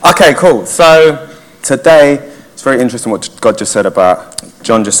Okay, cool. So today, it's very interesting what John just said about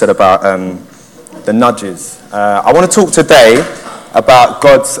the nudges. I want to talk today about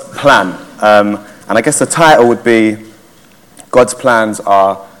God's plan. And I guess the title would be, God's plans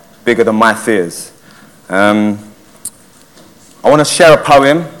are bigger than my fears. I want to share a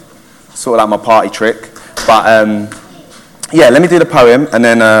poem, sort of like my party trick. But yeah, let me do the poem and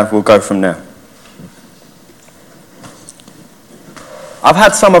then we'll go from there. I've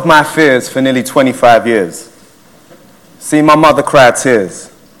had some of my fears for nearly 25 years. Seen my mother cry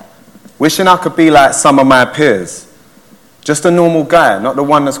tears. Wishing I could be like some of my peers. Just a normal guy, not the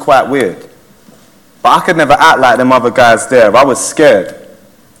one that's quite weird. But I could never act like them other guys there. I was scared.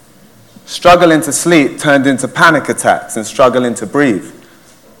 Struggling to sleep turned into panic attacks and struggling to breathe.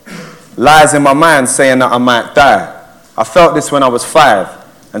 Lies in my mind saying that I might die. I felt this when I was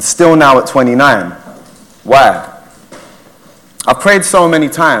 5 and still now at 29. Why? I prayed so many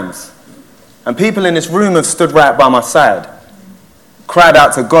times, and people in this room have stood right by my side, cried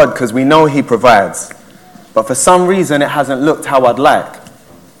out to God because we know He provides, but for some reason it hasn't looked how I'd like.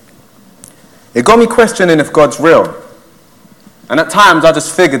 It got me questioning if God's real, and at times I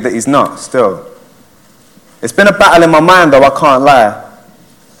just figured that He's not still. It's been a battle in my mind though, I can't lie.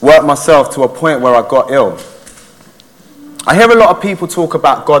 Worked myself to a point where I got ill. I hear a lot of people talk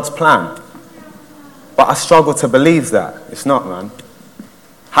about God's plan, but I struggle to believe that. It's not, man.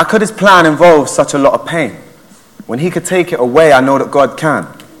 How could His plan involve such a lot of pain? When He could take it away, I know that God can.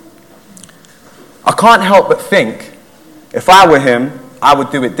 I can't help but think, if I were Him, I would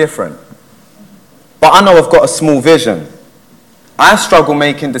do it different. But I know I've got a small vision. I struggle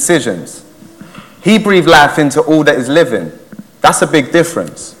making decisions. He breathed life into all that is living. That's a big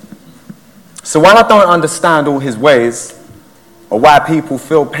difference. So while I don't understand all His ways, or why people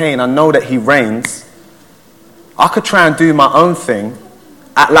feel pain, I know that He reigns. I could try and do my own thing,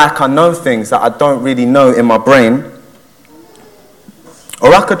 act like I know things that I don't really know in my brain.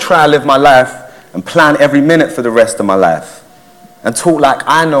 Or I could try and live my life and plan every minute for the rest of my life and talk like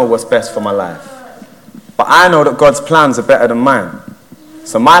I know what's best for my life. But I know that God's plans are better than mine.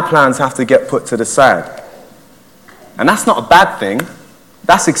 So my plans have to get put to the side. And that's not a bad thing.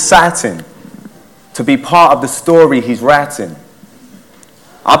 That's exciting to be part of the story He's writing.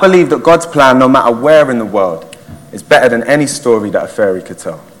 I believe that God's plan, no matter where in the world, is better than any story that a fairy could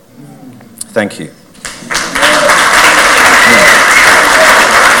tell. Thank you.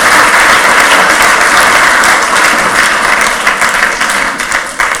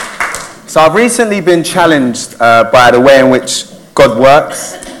 So I've recently been challenged by the way in which God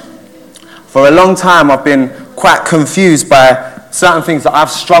works. For a long time I've been quite confused by certain things that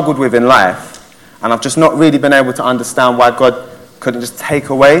I've struggled with in life, and I've just not really been able to understand why God couldn't just take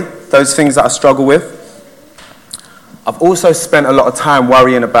away those things that I struggle with. I've also spent a lot of time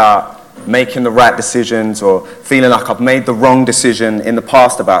worrying about making the right decisions or feeling like I've made the wrong decision in the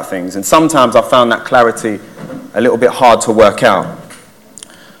past about things. And sometimes I found that clarity a little bit hard to work out.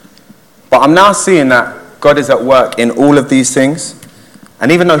 But I'm now seeing that God is at work in all of these things.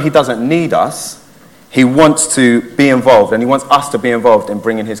 And even though He doesn't need us, He wants to be involved, and He wants us to be involved in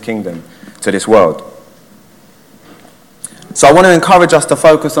bringing His kingdom to this world. So I want to encourage us to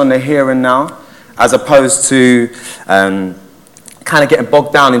focus on the here and now, as opposed to kind of getting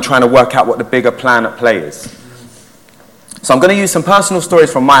bogged down in trying to work out what the bigger plan at play is. So I'm going to use some personal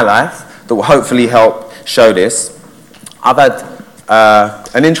stories from my life that will hopefully help show this. I've had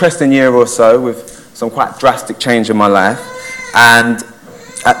an interesting year or so with some quite drastic change in my life, and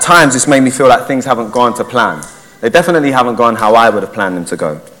at times this made me feel like things haven't gone to plan. They definitely haven't gone how I would have planned them to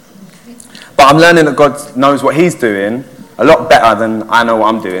go. But I'm learning that God knows what He's doing a lot better than I know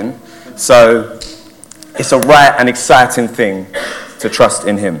what I'm doing. So it's a right and exciting thing to trust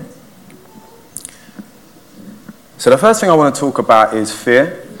in Him. So the first thing I want to talk about is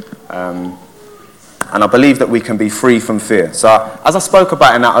fear. And I believe that we can be free from fear. So as I spoke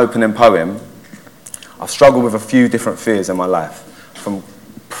about in that opening poem, I've struggled with a few different fears in my life. From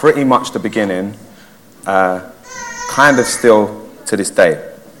pretty much the beginning, kind of still to this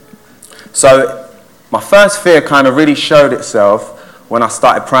day. So my first fear kind of really showed itself when I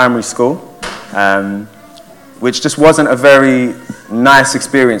started primary school, which just wasn't a very nice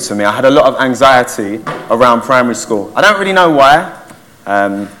experience for me. I had a lot of anxiety around primary school. I don't really know why.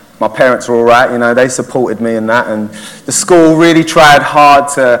 My parents were all right, you know, they supported me in that, and the school really tried hard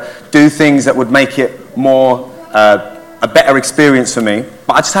to do things that would make it more a better experience for me.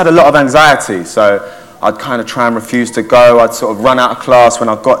 But I just had a lot of anxiety, so I'd kind of try and refuse to go. I'd sort of run out of class when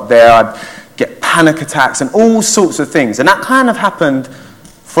I got there. I'd get panic attacks and all sorts of things. And that kind of happened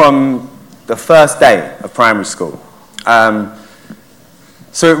from the first day of primary school.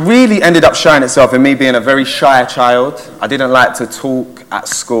 So it really ended up showing itself in me being a very shy child. I didn't like to talk at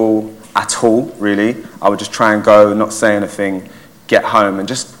school at all, really. I would just try and go, not say anything, get home, and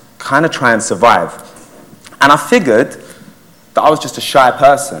just kind of try and survive. And I figured that I was just a shy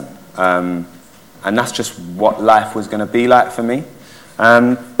person, and that's just what life was going to be like for me.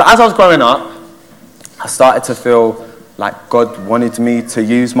 But as I was growing up, I started to feel like God wanted me to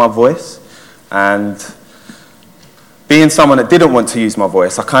use my voice, and being someone that didn't want to use my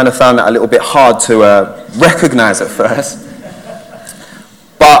voice, I kind of found that a little bit hard to recognize at first.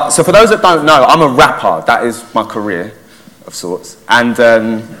 But, so for those that don't know, I'm a rapper. That is my career, of sorts. And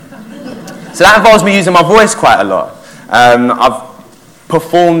so that involves me using my voice quite a lot. I've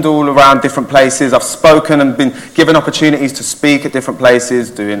performed all around different places. I've spoken and been given opportunities to speak at different places,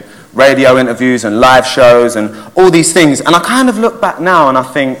 doing radio interviews and live shows and all these things. And I kind of look back now and I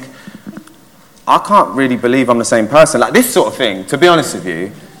think, I can't really believe I'm the same person. Like, this sort of thing, to be honest with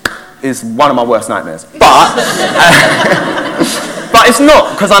you, is one of my worst nightmares. But, but it's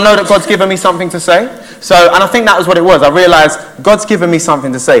not, because I know that God's given me something to say. So, and I think that was what it was. I realised God's given me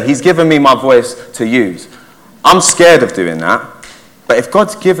something to say. He's given me my voice to use. I'm scared of doing that. But if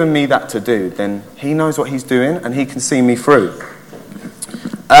God's given me that to do, then he knows what he's doing and he can see me through.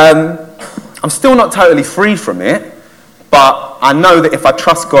 I'm still not totally free from it, but I know that if I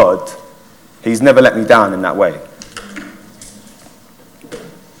trust God, he's never let me down in that way.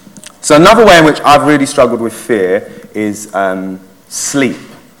 So another way in which I've really struggled with fear is sleep.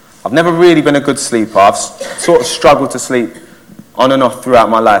 I've never really been a good sleeper. I've sort of struggled to sleep on and off throughout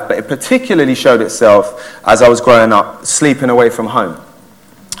my life, but it particularly showed itself as I was growing up, sleeping away from home.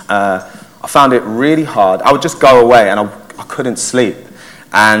 I found it really hard. I would just go away and I couldn't sleep.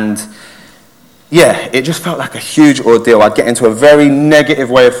 And yeah, it just felt like a huge ordeal. I'd get into a very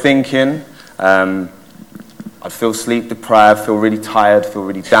negative way of thinking. I'd feel sleep deprived, feel really tired, feel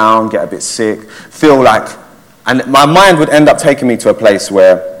really down, get a bit sick, and my mind would end up taking me to a place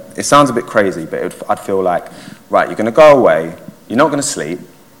where, it sounds a bit crazy, but I'd feel like, right, you're going to go away, you're not going to sleep,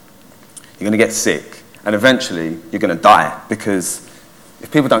 you're going to get sick, and eventually you're going to die, because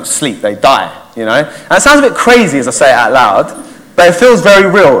if people don't sleep, they die, you know? And it sounds a bit crazy as I say it out loud, but it feels very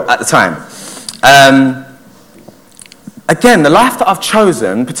real at the time. Again, the life that I've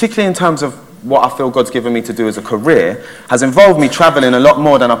chosen, particularly in terms of what I feel God's given me to do as a career, has involved me travelling a lot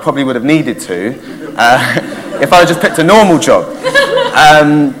more than I probably would have needed to if I had just picked a normal job.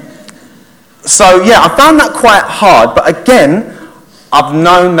 So yeah, I found that quite hard, but again, I've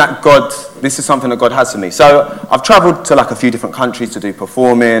known that this is something that God has for me. So I've travelled to like a few different countries to do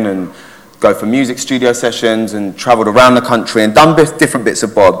performing and go for music studio sessions and travelled around the country and done different bits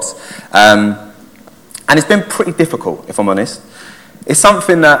and bobs. And it's been pretty difficult, if I'm honest. It's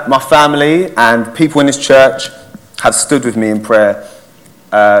something that my family and people in this church have stood with me in prayer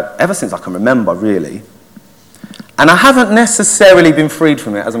ever since I can remember, really. And I haven't necessarily been freed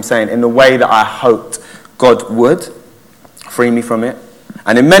from it, as I'm saying, in the way that I hoped God would free me from it.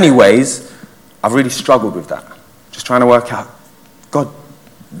 And in many ways, I've really struggled with that. Just trying to work out, God,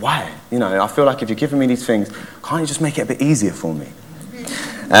 why? You know, I feel like if you're giving me these things, can't you just make it a bit easier for me?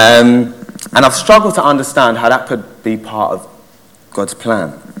 And I've struggled to understand how that could be part of God's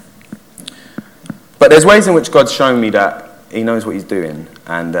plan. But there's ways in which God's shown me that he knows what he's doing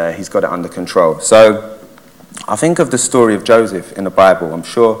and he's got it under control. So I think of the story of Joseph in the Bible. I'm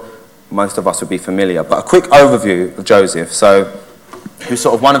sure most of us would be familiar, but a quick overview of Joseph. So he was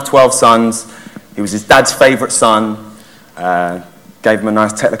sort of one of 12 sons. He was his dad's favourite son, gave him a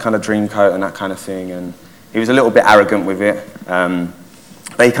nice Technicolor dream coat and that kind of thing, and he was a little bit arrogant with it,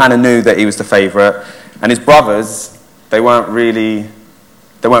 but he kind of knew that he was the favourite. And his brothers, they weren't really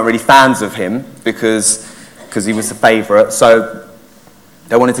fans of him because he was the favourite, so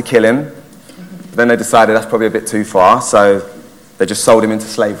they wanted to kill him. But then they decided that's probably a bit too far, so they just sold him into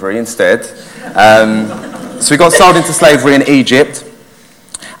slavery instead. So he got sold into slavery in Egypt.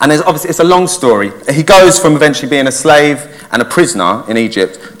 And it's a long story. He goes from eventually being a slave and a prisoner in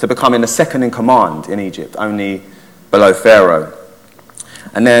Egypt to becoming the second in command in Egypt, only below Pharaoh.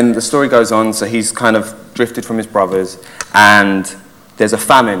 And then the story goes on, so he's kind of drifted from his brothers, and there's a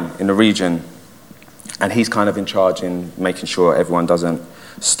famine in the region, and he's kind of in charge in making sure everyone doesn't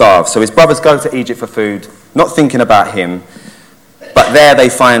starve. So his brothers go to Egypt for food, not thinking about him, but there they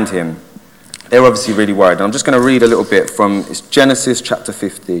find him. They're obviously really worried. And I'm just going to read a little bit from Genesis chapter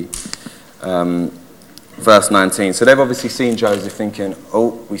 50, verse 19. So they've obviously seen Joseph thinking,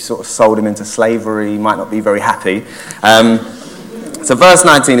 oh, we sort of sold him into slavery, he might not be very happy. So verse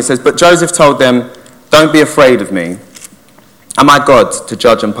 19, it says, but Joseph told them, don't be afraid of me. Am I God to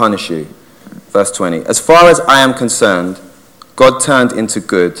judge and punish you? Verse 20, as far as I am concerned, God turned into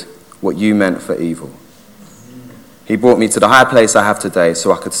good what you meant for evil. He brought me to the high place I have today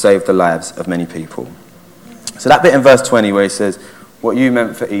so I could save the lives of many people. So that bit in verse 20 where he says, what you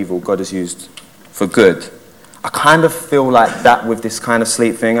meant for evil, God has used for good. I kind of feel like that with this kind of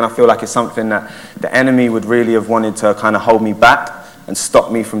sleep thing, and I feel like it's something that the enemy would really have wanted to kind of hold me back and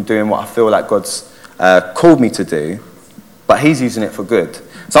stop me from doing what I feel like God's called me to do, but he's using it for good.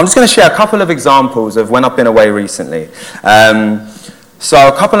 So I'm just going to share a couple of examples of when I've been away recently. So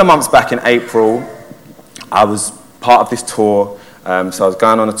a couple of months back in April, I was part of this tour. So I was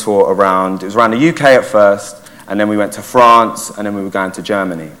going on a tour around, it was around the UK at first, and then we went to France, and then we were going to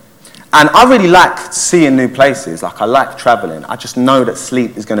Germany. And I really like seeing new places. Like, I like traveling. I just know that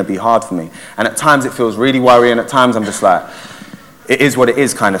sleep is going to be hard for me. And at times it feels really worrying. At times I'm just like, it is what it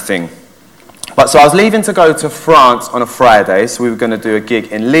is kind of thing. But so I was leaving to go to France on a Friday. So we were going to do a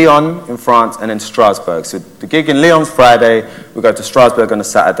gig in Lyon in France and then Strasbourg. So the gig in Lyon's Friday, we go to Strasbourg on a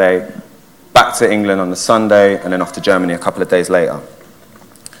Saturday, back to England on the Sunday, and then off to Germany a couple of days later.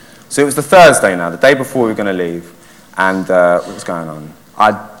 So it was the Thursday now, the day before we were going to leave. And what was going on?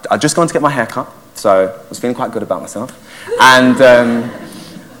 I'd just gone to get my hair cut, so I was feeling quite good about myself. And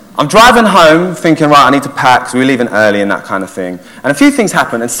I'm driving home thinking, right, I need to pack, because we were leaving early and that kind of thing. And a few things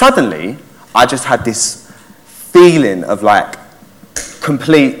happened, and suddenly I just had this feeling of like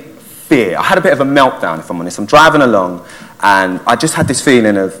complete fear. I had a bit of a meltdown, if I'm honest. I'm driving along, and I just had this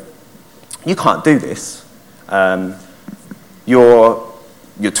feeling of, you can't do this. You're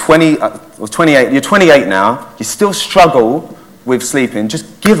 28. You're 28 now. You still struggle with sleeping.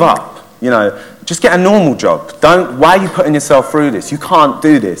 Just give up. Just get a normal job. Why are you putting yourself through this? You can't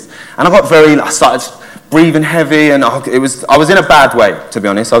do this. And I started breathing heavy, and I was in a bad way, to be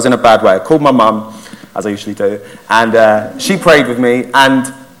honest. I was in a bad way. I called my mum, as I usually do, and she prayed with me,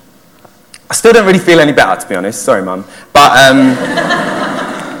 and I still don't really feel any better, to be honest. Sorry, Mum. But, and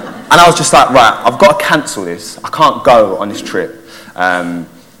I was just like, right, I've got to cancel this. I can't go on this trip.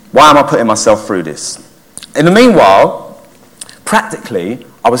 Why am I putting myself through this? In the meanwhile, practically,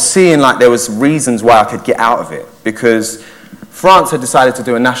 I was seeing like there was reasons why I could get out of it, because France had decided to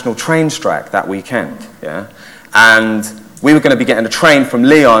do a national train strike that weekend, yeah? And we were going to be getting a train from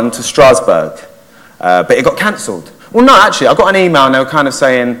Lyon to Strasbourg, but it got cancelled. Well, no, actually, I got an email and they were kind of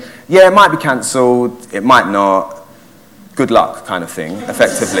saying, yeah, it might be cancelled, it might not, good luck kind of thing,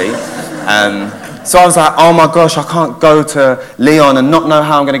 effectively. So I was like, oh my gosh, I can't go to Lyon and not know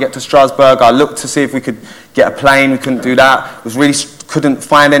how I'm going to get to Strasbourg. I looked to see if we could get a plane, we couldn't do that. Couldn't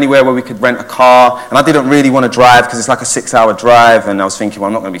find anywhere where we could rent a car, and I didn't really want to drive because it's like a 6-hour drive, and I was thinking, well,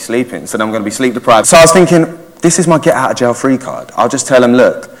 I'm not going to be sleeping, so then I'm going to be sleep deprived. So I was thinking, this is my get out of jail free card. I'll just tell them,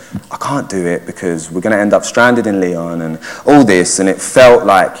 look, I can't do it because we're going to end up stranded in Lyon and all this, and it felt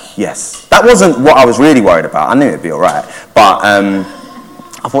like, yes. That wasn't what I was really worried about. I knew it'd be all right, but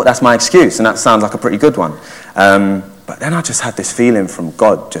I thought that's my excuse, and that sounds like a pretty good one. But then I just had this feeling from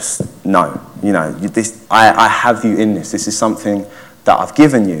God, just, no, I have you in this. This is something that I've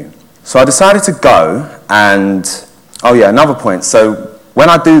given you. So I decided to go, and, oh yeah, another point. So when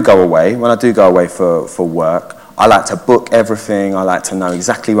I do go away for work, I like to book everything. I like to know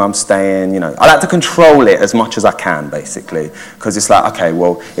exactly where I'm staying. I like to control it as much as I can, basically, because it's like, okay,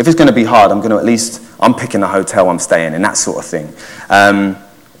 well, if it's going to be hard, I'm picking the hotel I'm staying in, that sort of thing.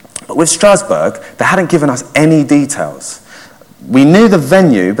 But with Strasbourg, they hadn't given us any details. We knew the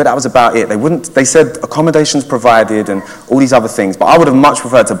venue, but that was about it. They said accommodations provided and all these other things, but I would have much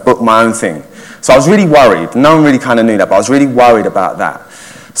preferred to book my own thing. So I was really worried. No one really kind of knew that, but I was really worried about that.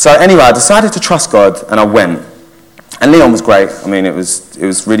 So anyway, I decided to trust God, and I went. And Lyon was great. I mean, it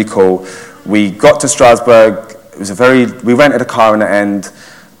was really cool. We got to Strasbourg. We rented a car in the end.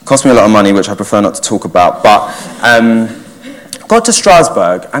 It cost me a lot of money, which I prefer not to talk about. But got to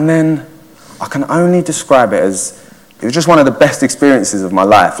Strasbourg, and then I can only describe it as, it was just one of the best experiences of my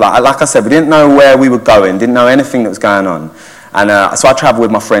life. Like I said, we didn't know where we were going, didn't know anything that was going on. And so I travelled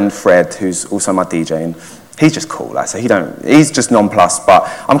with my friend Fred, who's also my DJ, and he's just cool. He's just nonplussed, but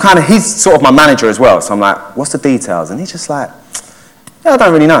he's sort of my manager as well. So I'm like, what's the details? And he's just like, yeah, I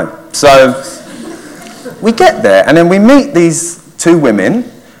don't really know. So we get there, and then we meet these two women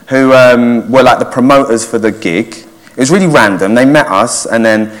who were like the promoters for the gig. It was really random. They met us, and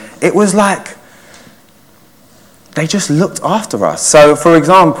then it was like, they just looked after us. So, for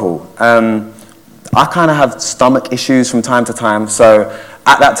example, I kind of have stomach issues from time to time. So,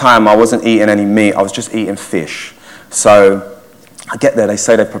 at that time, I wasn't eating any meat. I was just eating fish. So, I get there. They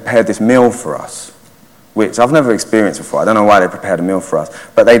say they prepared this meal for us, which I've never experienced before. I don't know why they prepared a meal for us.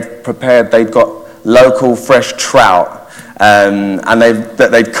 But they'd got local fresh trout, and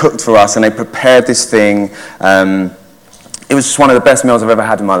they'd cooked for us, and they prepared this thing. It was just one of the best meals I've ever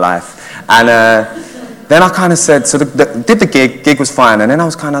had in my life. And then I kind of said, so did the gig was fine, and then I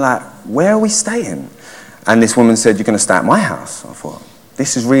was kind of like, where are we staying? And this woman said, you're going to stay at my house. I thought,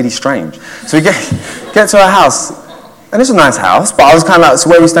 this is really strange. So we get to her house, and it's a nice house, but I was kind of like, so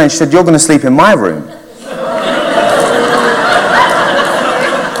where are we staying? She said, you're going to sleep in my room.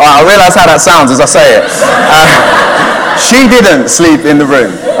 I realise how that sounds as I say it. She didn't sleep in the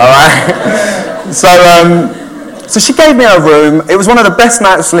room, all right? So she gave me a room. It was one of the best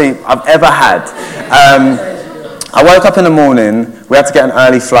nights of sleep I've ever had. I woke up in the morning. We had to get an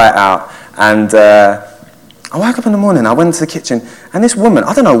early flight out, and I woke up in the morning. I went to the kitchen, and this woman,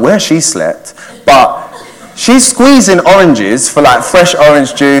 I don't know where she slept, but she's squeezing oranges for like fresh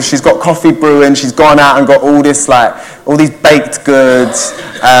orange juice. She's got coffee brewing. She's gone out and got all this all these baked goods.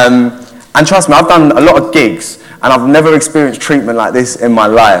 And trust me, I've done a lot of gigs, and I've never experienced treatment like this in my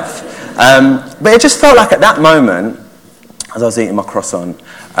life. But it just felt like at that moment, as I was eating my croissant,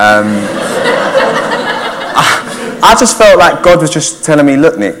 I just felt like God was just telling me,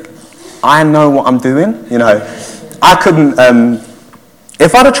 look, Nick, I know what I'm doing. You know, I couldn't.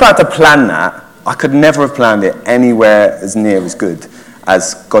 If I'd have tried to plan that, I could never have planned it anywhere as near as good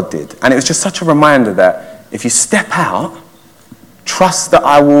as God did. And it was just such a reminder that if you step out, trust that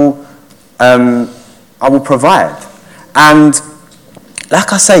I will provide. And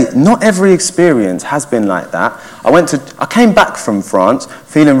like I say, not every experience has been like that. I came back from France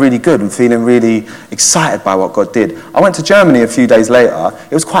feeling really good and feeling really excited by what God did. I went to Germany a few days later.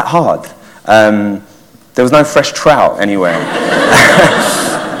 It was quite hard. There was no fresh trout anywhere.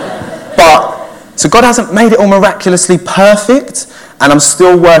 So God hasn't made it all miraculously perfect, and I'm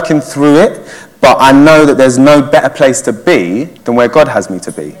still working through it, but I know that there's no better place to be than where God has me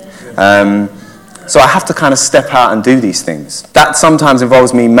to be. So I have to kind of step out and do these things. That sometimes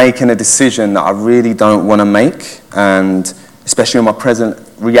involves me making a decision that I really don't want to make, and especially when my present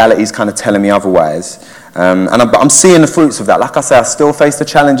reality is kind of telling me otherwise. But I'm seeing the fruits of that. Like I say, I still face the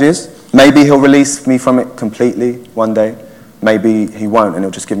challenges. Maybe he'll release me from it completely one day. Maybe he won't, and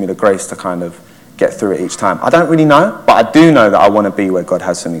he'll just give me the grace to kind of get through it each time. I don't really know, but I do know that I want to be where God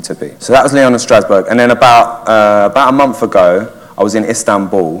has for me to be. So that was Leon and Strasbourg. And then about a month ago, I was in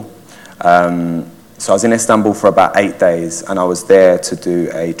Istanbul. So I was in Istanbul for about 8 days, and I was there to do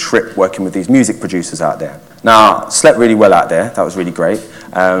a trip working with these music producers out there. Now, I slept really well out there. That was really great.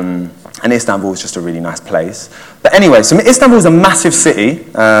 And Istanbul was just a really nice place. But anyway, so Istanbul is a massive city.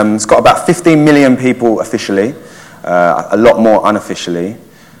 It's got about 15 million people officially, a lot more unofficially.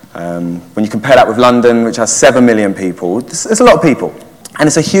 When you compare that with London, which has 7 million people, it's a lot of people. And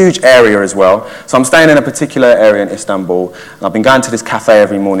it's a huge area as well. So I'm staying in a particular area in Istanbul, and I've been going to this cafe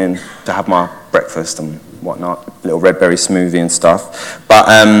every morning to have my breakfast and whatnot, little red berry smoothie and stuff. But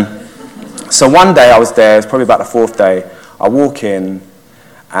so one day I was there, it's probably about the 4th day, I walk in,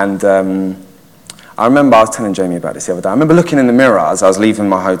 and I remember I was telling Jamie about this the other day. I remember looking in the mirror as I was leaving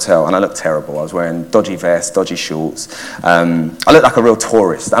my hotel, and I looked terrible. I was wearing dodgy vests, dodgy shorts. I looked like a real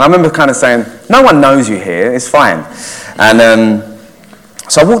tourist. And I remember kind of saying, no one knows you here, it's fine. And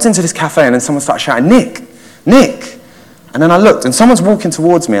so I walked into this cafe, and then someone started shouting, Nick, Nick. And then I looked, and someone's walking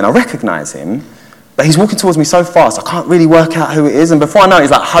towards me, and I recognize him, but he's walking towards me so fast, I can't really work out who it is. And before I know it,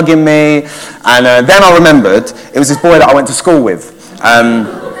 he's like hugging me. And then I remembered it was this boy that I went to school with.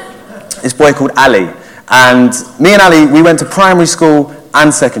 This boy called Ali. And me and Ali, we went to primary school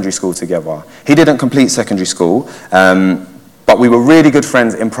and secondary school together. He didn't complete secondary school, but we were really good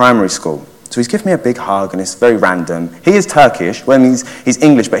friends in primary school. So he's given me a big hug, and it's very random. He is Turkish, well, he's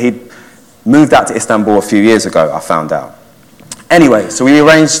English, but he moved out to Istanbul a few years ago, I found out. Anyway, so we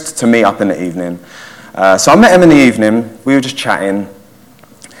arranged to meet up in the evening. So I met him in the evening, we were just chatting,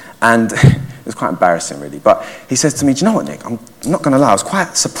 and it was quite embarrassing, really. But he says to me, do you know what, Nick? I'm not going to lie, I was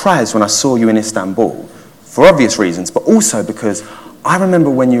quite surprised when I saw you in Istanbul, for obvious reasons, but also because I remember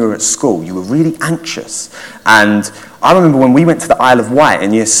when you were at school, you were really anxious. And I remember when we went to the Isle of Wight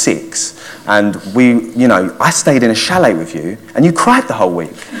in year 6, and I stayed in a chalet with you, and you cried the whole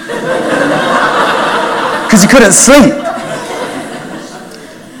week. Because you couldn't sleep.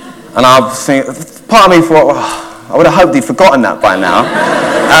 And part of me thought, I would have hoped he'd forgotten that by now.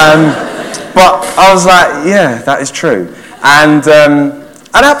 But I was like, yeah, that is true. And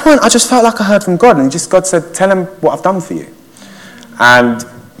at that point, I just felt like I heard from God, and God said, tell him what I've done for you. And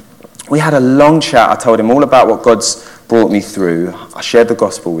we had a long chat. I told him all about what God's brought me through. I shared the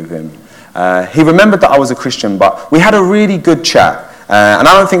gospel with him. He remembered that I was a Christian, but we had a really good chat. And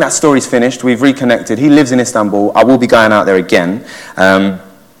I don't think that story's finished. We've reconnected. He lives in Istanbul. I will be going out there again.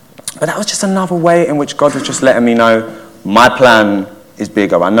 But that was just another way in which God was just letting me know my plan is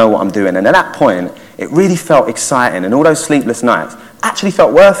bigger. I know what I'm doing. And at that point, it really felt exciting. And all those sleepless nights actually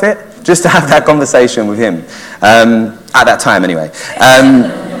felt worth it just to have that conversation with him. At that time, anyway.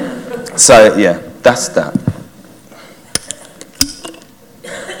 So, yeah, that's that.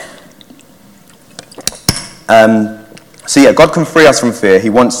 So yeah, God can free us from fear. He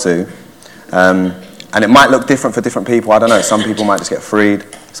wants to. And it might look different for different people. I don't know. Some people might just get freed.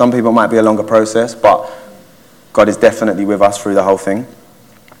 Some people might be a longer process. But God is definitely with us through the whole thing.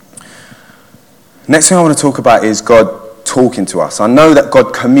 Next thing I want to talk about is God talking to us. I know that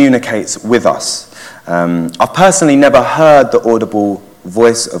God communicates with us. I've personally never heard the audible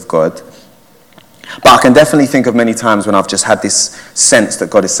voice of God. But I can definitely think of many times when I've just had this sense that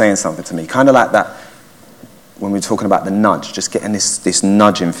God is saying something to me. Kind of like that when we're talking about the nudge, just getting this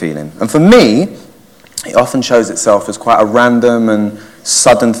nudging feeling. And for me, it often shows itself as quite a random and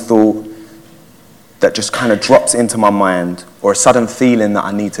sudden thought that just kind of drops into my mind, or a sudden feeling that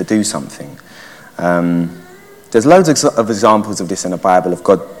I need to do something. There's loads of examples of this in the Bible, of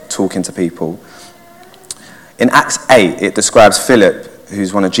God talking to people. In Acts 8, it describes Philip,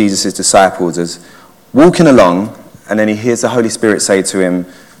 who's one of Jesus' disciples, as walking along, and then he hears the Holy Spirit say to him,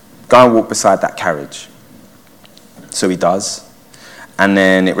 go and walk beside that carriage. So he does. And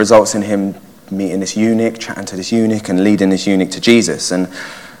then it results in him meeting this eunuch, chatting to this eunuch, and leading this eunuch to Jesus. And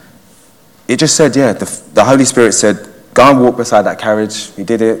it just said, yeah, the Holy Spirit said, go and walk beside that carriage. He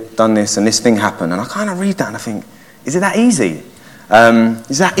did it, done this, and this thing happened. And I kind of read that and I think, is it that easy?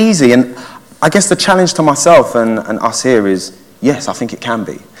 Is that easy? And I guess the challenge to myself and us here is, yes, I think it can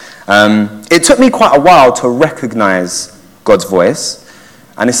be. It took me quite a while to recognize God's voice.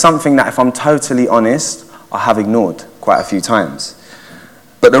 And it's something that, if I'm totally honest, I have ignored quite a few times.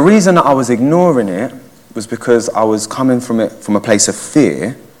 But the reason that I was ignoring it was because I was coming from it from a place of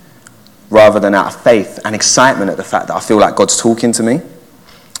fear rather than out of faith and excitement at the fact that I feel like God's talking to me,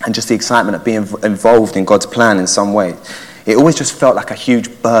 and just the excitement of being involved in God's plan in some way. It always just felt like a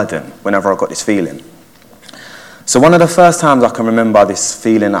huge burden whenever I got this feeling. So one of the first times I can remember this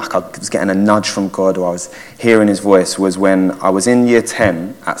feeling like I was getting a nudge from God, or I was hearing his voice, was when I was in year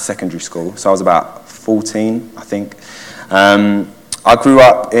 10 at secondary school. So I was about 14, I think. I grew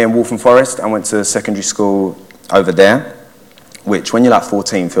up in Waltham Forest and went to secondary school over there, which, when you're like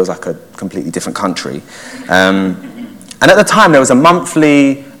 14, feels like a completely different country. And at the time, there was a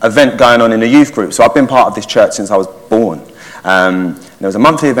monthly event going on in the youth group. So I've been part of this church since I was born. There was a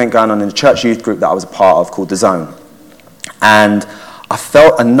monthly event going on in the church youth group that I was a part of called The Zone. And I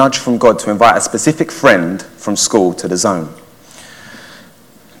felt a nudge from God to invite a specific friend from school to The Zone.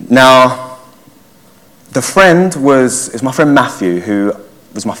 Now, the friend is my friend Matthew, who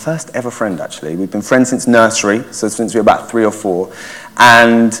was my first ever friend, actually. We've been friends since nursery, so since we were about 3 or 4.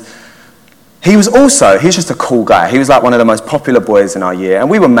 And he's just a cool guy. He was like one of the most popular boys in our year, and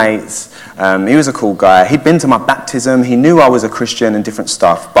we were mates. He was a cool guy. He'd been to my baptism. He knew I was a Christian and different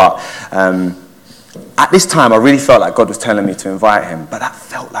stuff. But at this time, I really felt like God was telling me to invite him. But that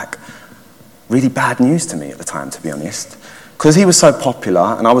felt like really bad news to me at the time, to be honest. Because he was so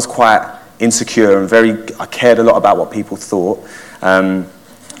popular, and I was quite insecure and I cared a lot about what people thought.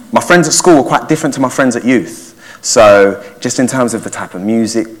 My friends at school were quite different to my friends at youth. So just in terms of the type of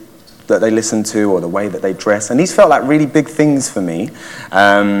music that they listened to or the way that they dress. And these felt like really big things for me.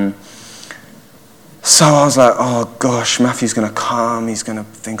 So I was like, oh gosh, Matthew's going to come. He's going to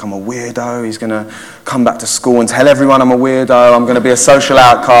think I'm a weirdo. He's going to come back to school and tell everyone I'm a weirdo. I'm going to be a social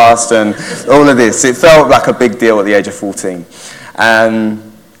outcast and all of this. It felt like a big deal at the age of 14.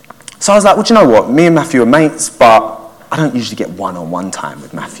 So I was like, well, do you know what? Me and Matthew are mates, but I don't usually get one-on-one time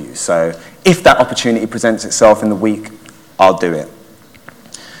with Matthew. So if that opportunity presents itself in the week, I'll do it.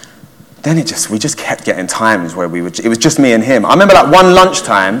 Then we just kept getting times where it was just me and him. I remember like one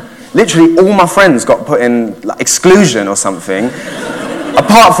lunchtime, literally all my friends got put in like exclusion or something,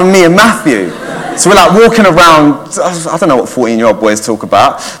 apart from me and Matthew. So we're like walking around, I don't know what 14-year-old boys talk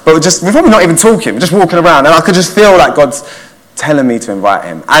about, but we're probably not even talking, we're just walking around, and I could just feel like God's telling me to invite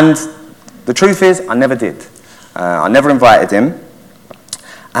him. And the truth is, I never did. I never invited him.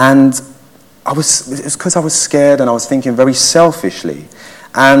 And it was because I was scared and I was thinking very selfishly.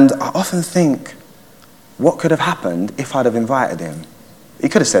 And I often think, what could have happened if I'd have invited him? He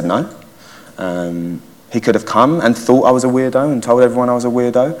could have said no. He could have come and thought I was a weirdo and told everyone I was a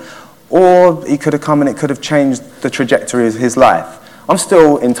weirdo. Or he could have come and it could have changed the trajectory of his life. I'm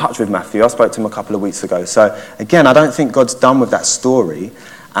still in touch with Matthew. I spoke to him a couple of weeks ago. So again, I don't think God's done with that story.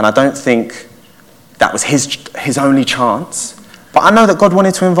 And I don't think that was his only chance. But I know that God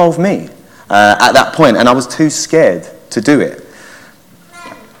wanted to involve me at that point, and I was too scared to do it.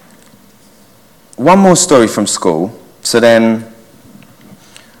 One more story from school. So then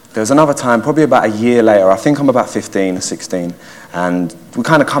there was another time, probably about a year later, I think I'm about 15 or 16, and we're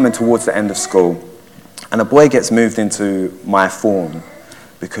kind of coming towards the end of school, and a boy gets moved into my form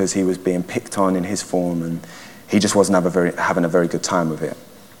because he was being picked on in his form, and he just wasn't having a very good time with it.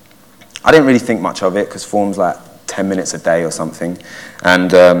 I didn't really think much of it, because form's like 10 minutes a day or something,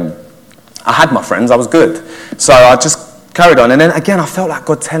 and I had my friends, I was good. So I just carried on, and then again, I felt like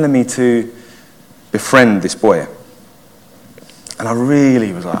God telling me to befriend this boy. And I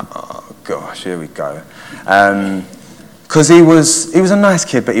really was like, oh gosh, here we go. Because he was a nice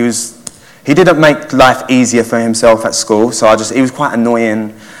kid, but he didn't make life easier for himself at school, so he was quite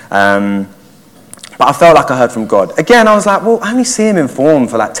annoying. But I felt like I heard from God. Again, I was like, well, I only see him in form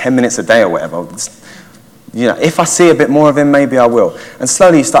for like 10 minutes a day or whatever. If I see a bit more of him, maybe I will. And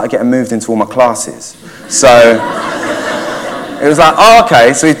slowly he started getting moved into all my classes. So it was like, oh,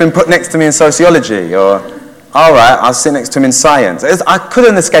 okay, so he's been put next to me in sociology, or, all right, I'll sit next to him in science. I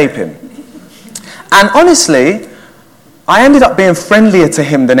couldn't escape him. And honestly, I ended up being friendlier to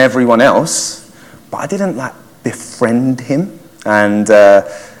him than everyone else, but I didn't, befriend him. And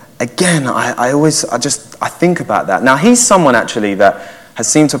again, I think about that. Now, he's someone, actually, that has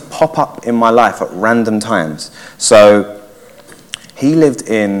seemed to pop up in my life at random times. So he lived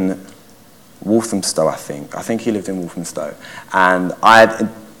in Walthamstow, I think. I think he lived in Walthamstow. And I had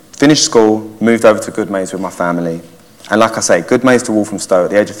finished school, moved over to Goodmayes with my family. And like I say, Goodmayes to Walthamstow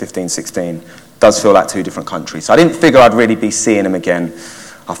at the age of 15, 16 does feel like two different countries. So I didn't figure I'd really be seeing him again.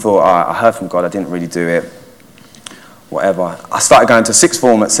 I thought, I heard from God, I didn't really do it. Whatever. I started going to sixth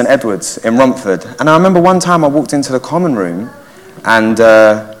form at St Edward's in Romford. And I remember one time I walked into the common room, and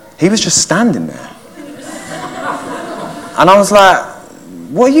he was just standing there. And I was like,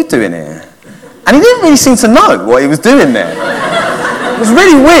 what are you doing here? And he didn't really seem to know what he was doing there. It was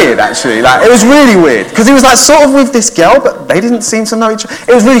really weird, actually. It was really weird. Because he was sort of with this girl, but they didn't seem to know each other.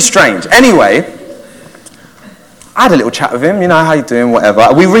 It was really strange. Anyway, I had a little chat with him, how you doing,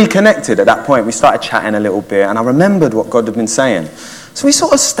 whatever. We reconnected at that point. We started chatting a little bit, and I remembered what God had been saying. So we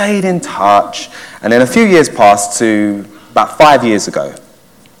sort of stayed in touch. And then a few years passed to about 5 years ago,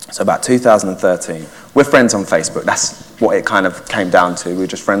 so about 2013, we're friends on Facebook. That's what it kind of came down to. We were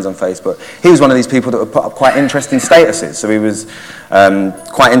just friends on Facebook. He was one of these people that would put up quite interesting statuses, so he was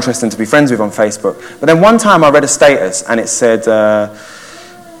quite interesting to be friends with on Facebook. But then one time I read a status, and it said,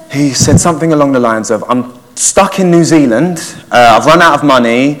 he said something along the lines of, I'm stuck in New Zealand, I've run out of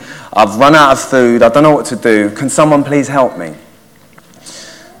money, I've run out of food, I don't know what to do, can someone please help me?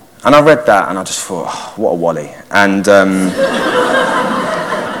 And I read that, and I just thought, oh, what a wally. And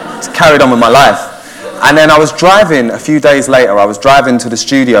just carried on with my life. And then I was driving, a few days later, I was driving to the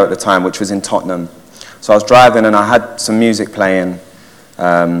studio at the time, which was in Tottenham. So I was driving, and I had some music playing,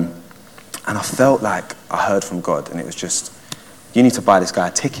 and I felt like I heard from God, and it was just, you need to buy this guy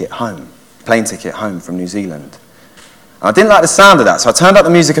a ticket home, plane ticket home from New Zealand. And I didn't like the sound of that, so I turned up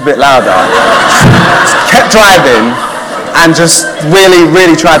the music a bit louder, just kept driving, and just really,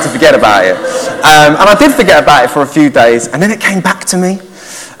 really tried to forget about it. And I did forget about it for a few days, and then it came back to me.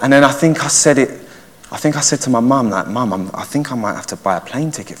 And then I think I said to my mum, Mum, I think I might have to buy a plane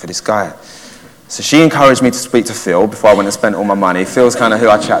ticket for this guy. So she encouraged me to speak to Phil before I went and spent all my money. Phil's kind of who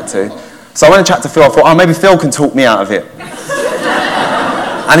I chat to. So I went and chat to Phil. I thought, maybe Phil can talk me out of it.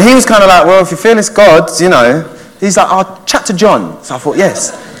 And he was kind of like, well, if you feel it's God, he's like, I'll chat to John. So I thought,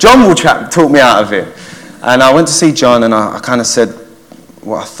 yes, John will talk me out of it. And I went to see John, and I kind of said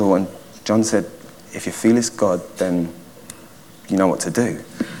what I thought, and John said, if you feel it's God, then you know what to do.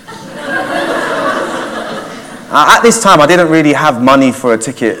 At this time, I didn't really have money for a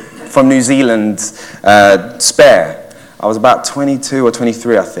ticket from New Zealand spare. I was about 22 or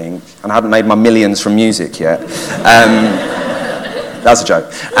 23, I think, and I hadn't made my millions from music yet. That's a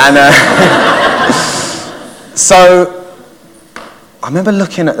joke. And so I remember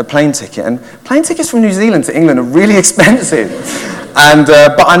looking at the plane ticket, and plane tickets from New Zealand to England are really expensive. And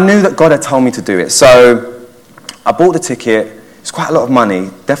but I knew that God had told me to do it. So I bought the ticket. It's quite a lot of money,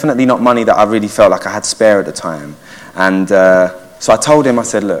 definitely not money that I really felt like I had spare at the time. And so I told him, I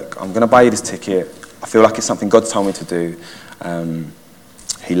said, look, I'm going to buy you this ticket. I feel like it's something God's told me to do.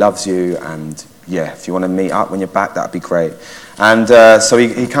 He loves you, and yeah, if you want to meet up when you're back, that'd be great. And so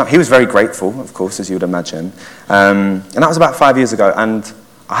he was very grateful, of course, as you would imagine. And that was about 5 years ago, and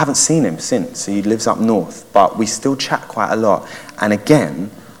I haven't seen him since. He lives up north, but we still chat quite a lot. And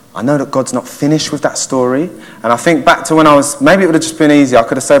again, I know that God's not finished with that story. And I think back to when maybe it would have just been easier. I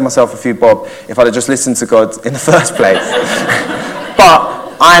could have saved myself a few bob if I'd have just listened to God in the first place.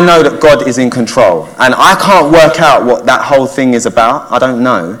 But I know that God is in control. And I can't work out what that whole thing is about. I don't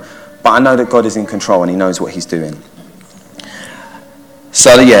know. But I know that God is in control, and he knows what he's doing.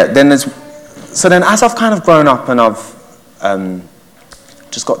 then as I've kind of grown up and I've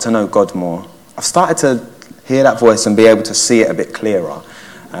just got to know God more, I've started to hear that voice and be able to see it a bit clearer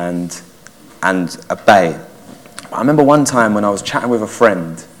and obey. I remember one time when I was chatting with a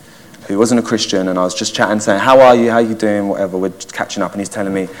friend who wasn't a Christian, and I was just chatting, saying, how are you doing, whatever, we're just catching up, and he's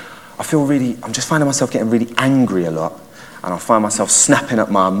telling me, I'm just finding myself getting really angry a lot, and I find myself snapping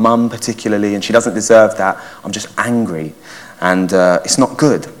at my mum particularly, and she doesn't deserve that. I'm just angry, and it's not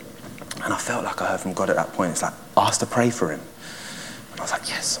good. And I felt like I heard from God at that point. It's like, ask to pray for him. And I was like,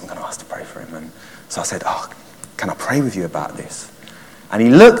 yes, I'm going to ask to pray for him. And so I said, can I pray with you about this? And he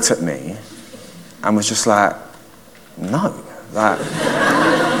looked at me and was just like, no. Like,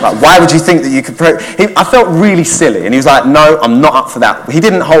 why would you think that you could pray? I felt really silly, and he was like, no, I'm not up for that. He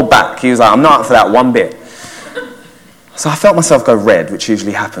didn't hold back. He was like, I'm not up for that one bit. So I felt myself go red, which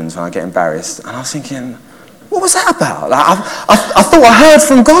usually happens when I get embarrassed, and I was thinking, what was that about? Like, I thought I heard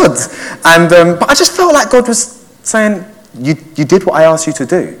from God, and but I just felt like God was saying, you did what I asked you to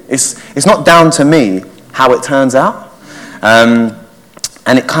do. It's not down to me how it turns out.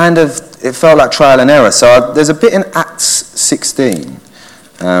 And it felt like trial and error. So there's a bit in Acts 16.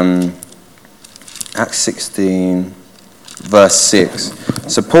 Acts 16, verse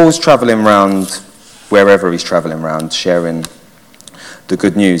 6. So Paul's travelling around wherever he's travelling around, sharing the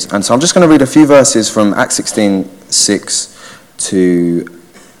good news. And so I'm just going to read a few verses from Acts 16, 6 to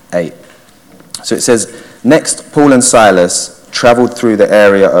 8. So it says, next Paul and Silas travelled through the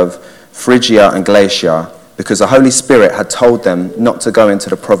area of Phrygia and Galatia, because the Holy Spirit had told them not to go into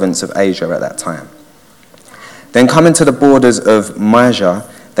the province of Asia at that time. Then coming to the borders of Mysia,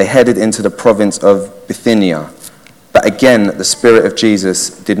 they headed into the province of Bithynia. But again, the Spirit of Jesus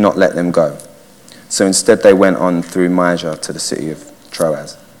did not let them go. So instead they went on through Mysia to the city of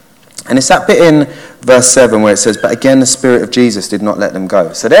Troas. And it's that bit in verse 7 where it says, but again the Spirit of Jesus did not let them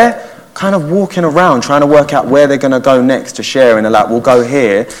go. So they're kind of walking around trying to work out where they're going to go next to share. And they're like, we'll go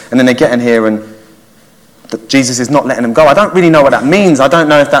here. And then they get in here and Jesus is not letting them go. I don't really know what that means. I don't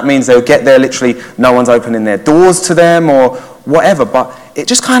know if that means they'll get there, literally no one's opening their doors to them or whatever. But it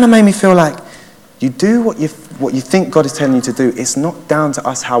just kind of made me feel like you do what you think God is telling you to do. It's not down to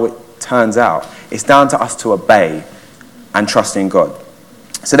us how it turns out. It's down to us to obey and trust in God.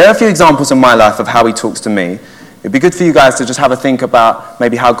 So there are a few examples in my life of how he talks to me. It'd be good for you guys to just have a think about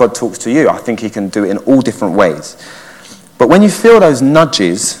maybe how God talks to you. I think he can do it in all different ways. But when you feel those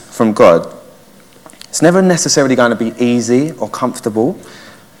nudges from God, it's never necessarily going to be easy or comfortable,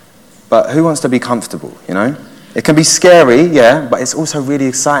 but who wants to be comfortable, you know? It can be scary, yeah, but it's also really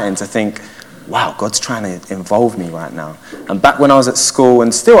exciting to think, wow, God's trying to involve me right now. And back when I was at school,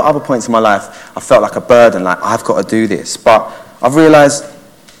 and still at other points in my life, I felt like a burden, like I've got to do this. But I've realised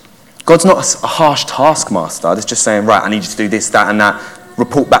God's not a harsh taskmaster that's just saying, right, I need you to do this, that, and that,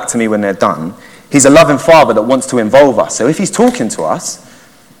 report back to me when they're done. He's a loving father that wants to involve us. So if he's talking to us,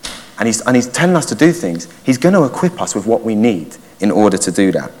 and he's telling us to do things, he's going to equip us with what we need in order to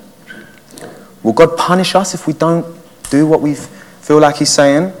do that. Will God punish us if we don't do what we feel like he's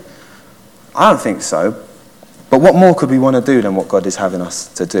saying? I don't think so. But what more could we want to do than what God is having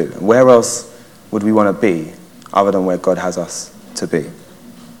us to do? And where else would we want to be other than where God has us to be?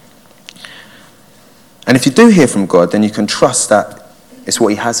 And if you do hear from God, then you can trust that it's what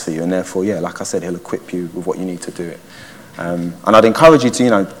he has for you. And therefore, yeah, like I said, he'll equip you with what you need to do it. And I'd encourage you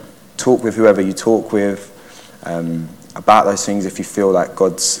to, talk with whoever you talk with about those things if you feel like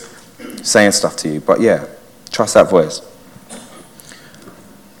God's saying stuff to you. But yeah, trust that voice.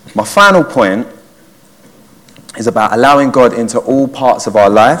 My final point is about allowing God into all parts of our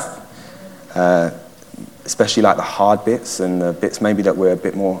life, especially like the hard bits and the bits maybe that we're a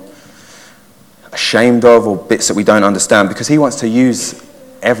bit more ashamed of or bits that we don't understand, because he wants to use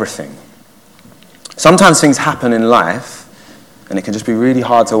everything. Sometimes things happen in life and it can just be really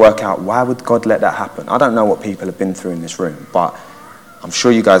hard to work out, why would God let that happen? I don't know what people have been through in this room, but I'm sure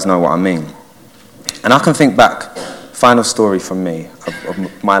you guys know what I mean. And I can think back, final story from me,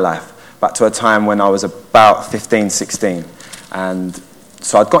 of my life, back to a time when I was about 15, 16. And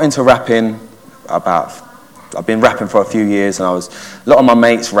so I'd got into rapping I've been rapping for a few years, and a lot of my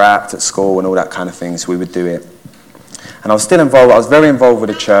mates rapped at school and all that kind of thing, so we would do it. And I was still involved, I was very involved with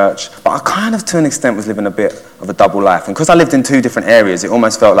the church, but I kind of, to an extent, was living a bit of a double life. And because I lived in two different areas, it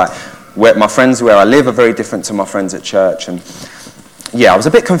almost felt like my friends where I live are very different to my friends at church. And yeah, I was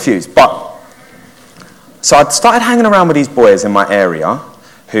a bit confused. But so I'd started hanging around with these boys in my area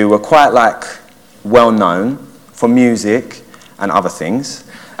who were quite well known for music and other things.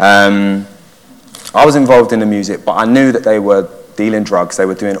 I was involved in the music, but I knew that they were dealing drugs, they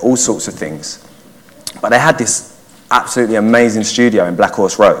were doing all sorts of things. But they had this absolutely amazing studio in Black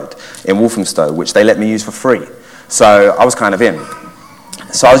Horse Road in Walthamstow, which they let me use for free. So I was kind of in.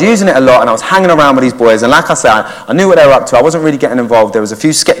 So I was using it a lot, and I was hanging around with these boys, and like I said, I knew what they were up to. I wasn't really getting involved. There was a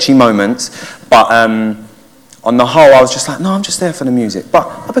few sketchy moments, but on the whole, I was just like, no, I'm just there for the music. But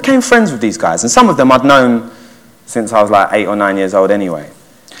I became friends with these guys, and some of them I'd known since I was like 8 or 9 years old anyway.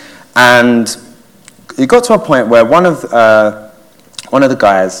 And it got to a point where one of the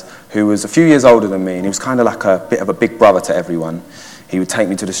guys, who was a few years older than me, and he was kind of like a bit of a big brother to everyone, he would take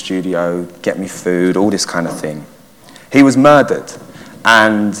me to the studio, get me food, all this kind of thing. He was murdered.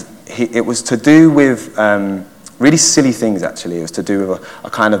 And it was to do with really silly things, actually. It was to do with a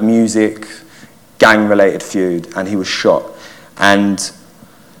kind of music, gang-related feud, and he was shot. And,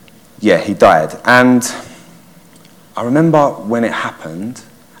 yeah, he died. And I remember when it happened,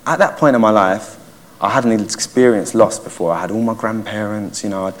 at that point in my life, I hadn't experienced loss before. I had all my grandparents,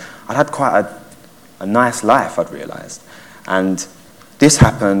 you know, I'd had quite a nice life, I'd realised. And this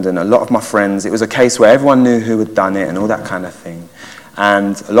happened, and a lot of my friends, it was a case where everyone knew who had done it and all that kind of thing.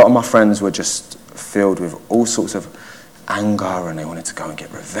 And a lot of my friends were just filled with all sorts of anger, and they wanted to go and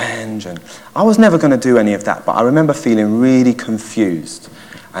get revenge. And I was never going to do any of that, but I remember feeling really confused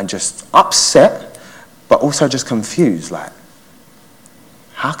and just upset, but also just confused. Like,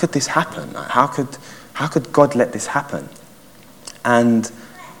 how could this happen? Like, how could God let this happen? And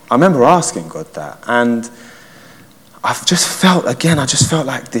I remember asking God that, and I just felt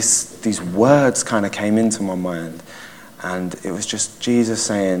like these words kind of came into my mind. And it was just Jesus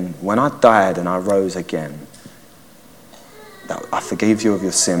saying, when I died and I rose again, that I forgave you of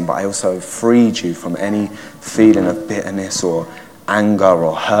your sin, but I also freed you from any feeling of bitterness or anger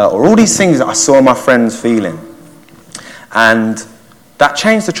or hurt or all these things that I saw my friends feeling. And that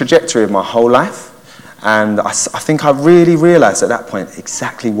changed the trajectory of my whole life. And I think I really realized at that point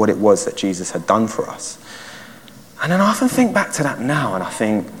exactly what it was that Jesus had done for us. And then I often think back to that now, and I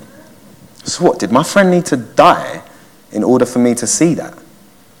think, so what, did my friend need to die in order for me to see that?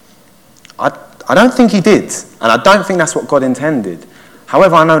 I don't think he did, and I don't think that's what God intended.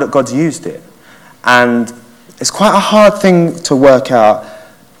 However, I know that God's used it. And it's quite a hard thing to work out.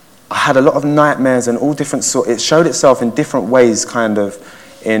 I had a lot of nightmares and all different sorts. It showed itself in different ways kind of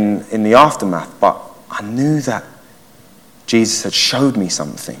in the aftermath, but I knew that Jesus had showed me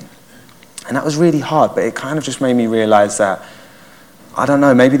something. And that was really hard, but it kind of just made me realize that, I don't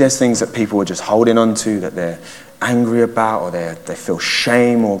know, maybe there's things that people are just holding on to that they're angry about, or they feel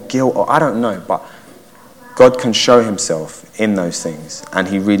shame or guilt, or I don't know, but God can show himself in those things, and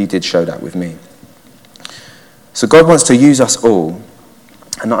he really did show that with me. So God wants to use us all,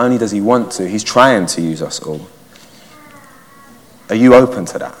 and not only does he want to, he's trying to use us all. Are you open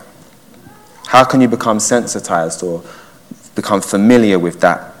to that? How can you become sensitized or become familiar with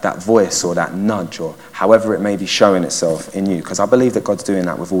that voice or that nudge, or however it may be showing itself in you? Because I believe that God's doing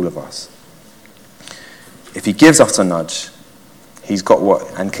that with all of us. If he gives us a nudge, he's got what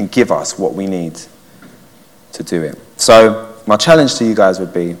and can give us what we need to do it. So my challenge to you guys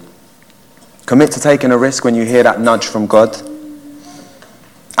would be, commit to taking a risk when you hear that nudge from God.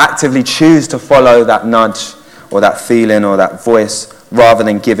 Actively choose to follow that nudge or that feeling or that voice rather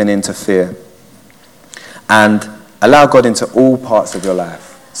than giving in to fear. And allow God into all parts of your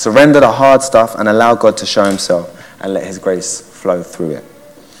life. Surrender the hard stuff and allow God to show himself and let his grace flow through it.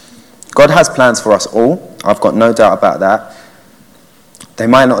 God has plans for us all. I've got no doubt about that. They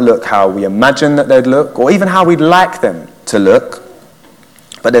might not look how we imagine that they'd look, or even how we'd like them to look,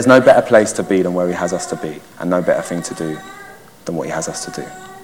 but there's no better place to be than where he has us to be, and no better thing to do than what he has us to do.